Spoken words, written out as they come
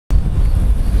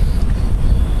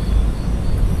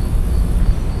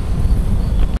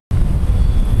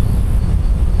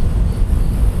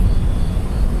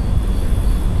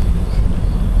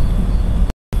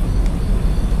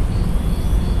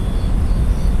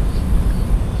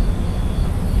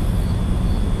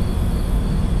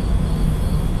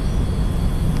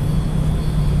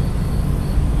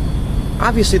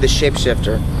Obviously, the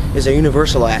shapeshifter is a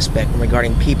universal aspect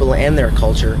regarding people and their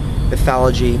culture,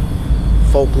 mythology,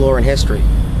 folklore, and history.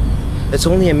 It's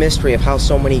only a mystery of how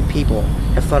so many people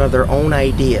have thought of their own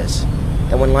ideas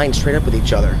and went lined straight up with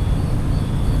each other.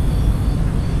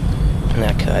 And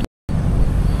that cut.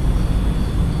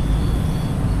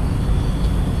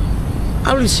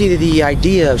 I would see the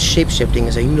idea of shapeshifting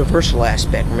as a universal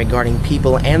aspect regarding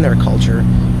people and their culture,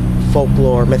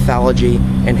 folklore, mythology,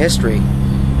 and history.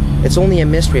 It's only a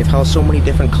mystery of how so many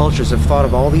different cultures have thought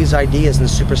of all these ideas and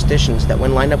superstitions that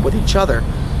when lined up with each other,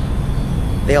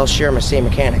 they all share the same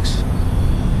mechanics.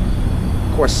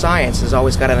 Of course, science has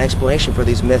always got an explanation for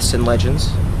these myths and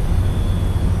legends.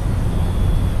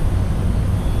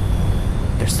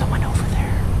 There's someone over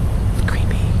there. It's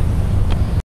creepy.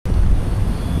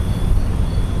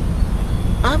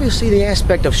 Obviously, the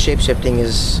aspect of shapeshifting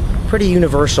is pretty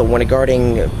universal when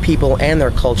regarding people and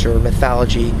their culture,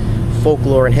 mythology,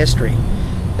 folklore, and history.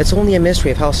 It's only a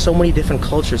mystery of how so many different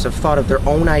cultures have thought of their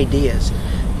own ideas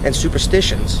and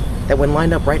superstitions that when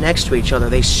lined up right next to each other,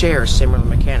 they share similar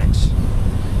mechanics.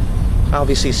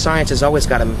 Obviously, science has always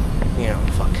got to,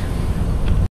 fuck.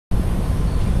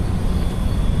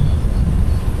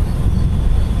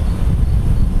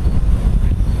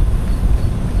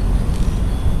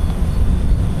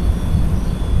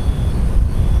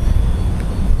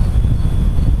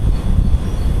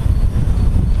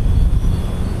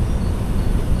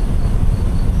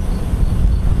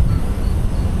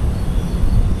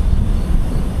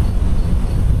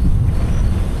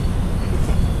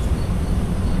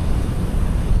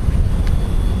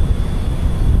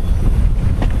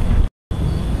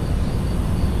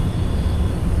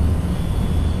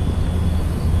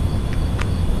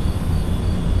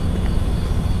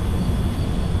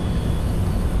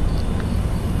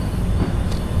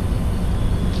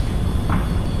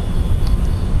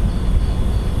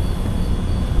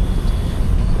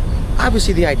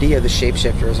 Obviously, the idea of the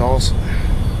shapeshifter is awesome.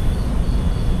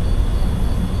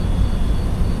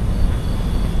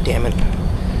 Damn it.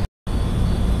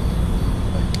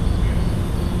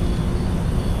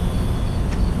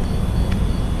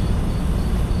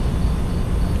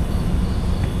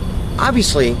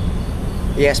 Obviously,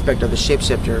 the aspect of the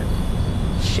shapeshifter...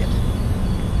 Shit.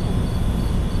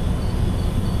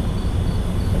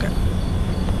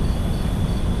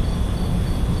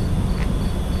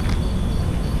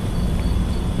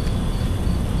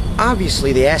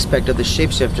 Obviously, the aspect of the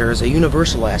shapeshifter is a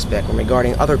universal aspect when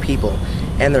regarding other people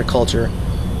and their culture,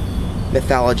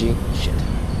 mythology, shit.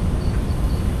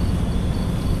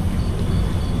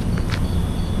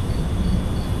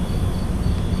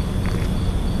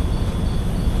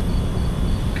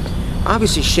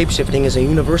 Obviously, shapeshifting is a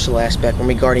universal aspect when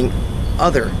regarding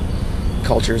other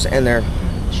cultures and their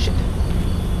shit.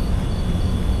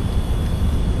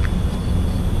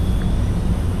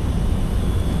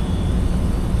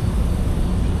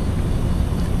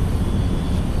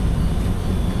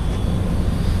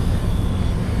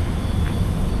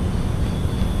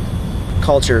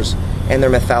 Cultures and their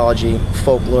mythology,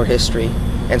 folklore, history,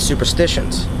 and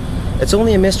superstitions. It's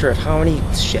only a mystery of how many...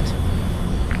 shit.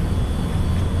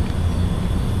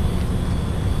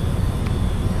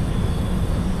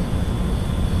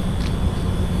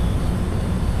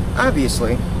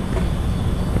 Obviously,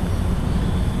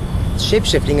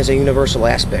 shapeshifting is a universal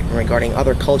aspect regarding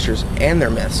other cultures and their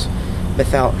myths,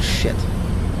 shit.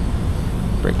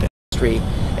 Breakdown. History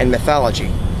and mythology.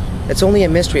 It's only a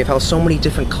mystery of how so many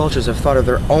different cultures have thought of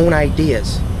their own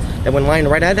ideas, that when lying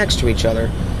right next to each other,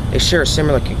 they share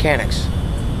similar mechanics.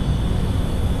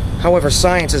 However,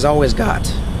 science has always got...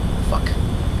 fuck.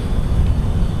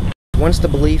 Once the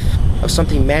belief of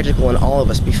something magical in all of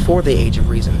us before the age of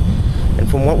reason, and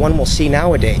from what one will see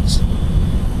nowadays,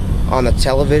 on the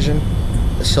television,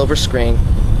 the silver screen,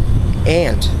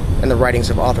 and in the writings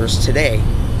of authors today,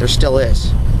 there still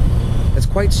is. It's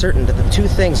quite certain that the two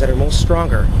things that are most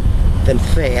stronger than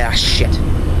shit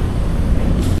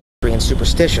and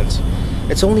superstitions.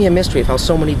 It's only a mystery of how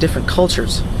so many different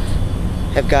cultures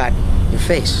have got your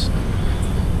face.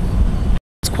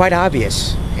 It's quite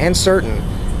obvious and certain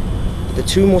that the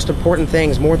two most important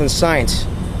things more than science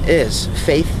is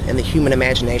faith and the human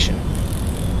imagination.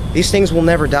 These things will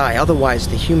never die, otherwise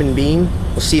the human being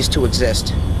will cease to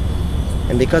exist.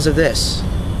 And because of this,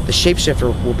 the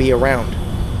shapeshifter will be around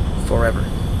forever.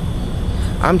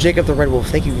 I'm Jacob the Red Wolf.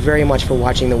 Thank you very much for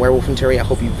watching the Werewolfentary. I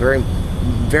hope you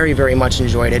very much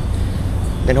enjoyed it,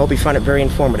 and hope you found it very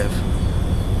informative.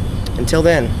 Until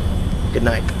then, good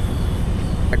night.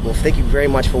 Red Wolf, thank you very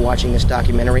much for watching this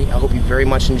documentary. I hope you very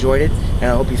much enjoyed it, and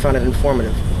I hope you found it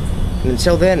informative. And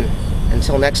until then,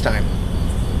 until next time,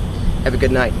 have a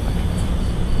good night.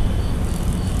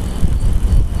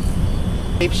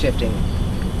 Shape-shifting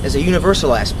is a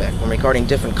universal aspect when regarding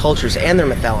different cultures and their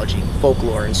mythology,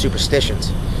 folklore, and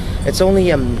superstitions. It's only,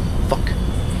 fuck.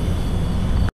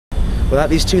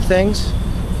 Without these two things,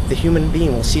 the human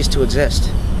being will cease to exist.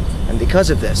 And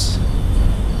because of this,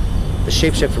 the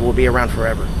shapeshifter will be around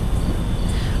forever.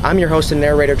 I'm your host and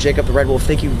narrator, Jacob the Red Wolf.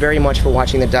 Thank you very much for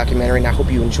watching the documentary, and I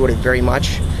hope you enjoyed it very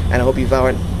much, and I hope you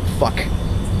found it fuck.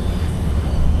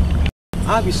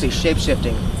 Obviously,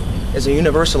 shapeshifting is a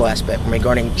universal aspect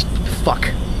regarding fuck.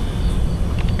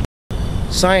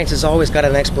 Science has always got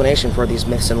an explanation for these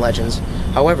myths and legends.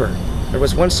 However, there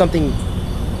was once something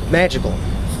magical.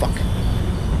 Fuck.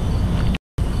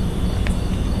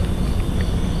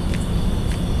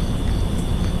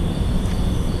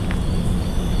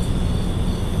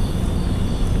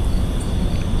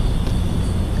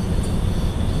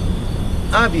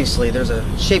 Obviously, there's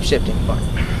a shape-shifting part.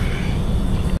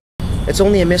 It's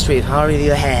only a mystery of how do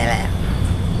you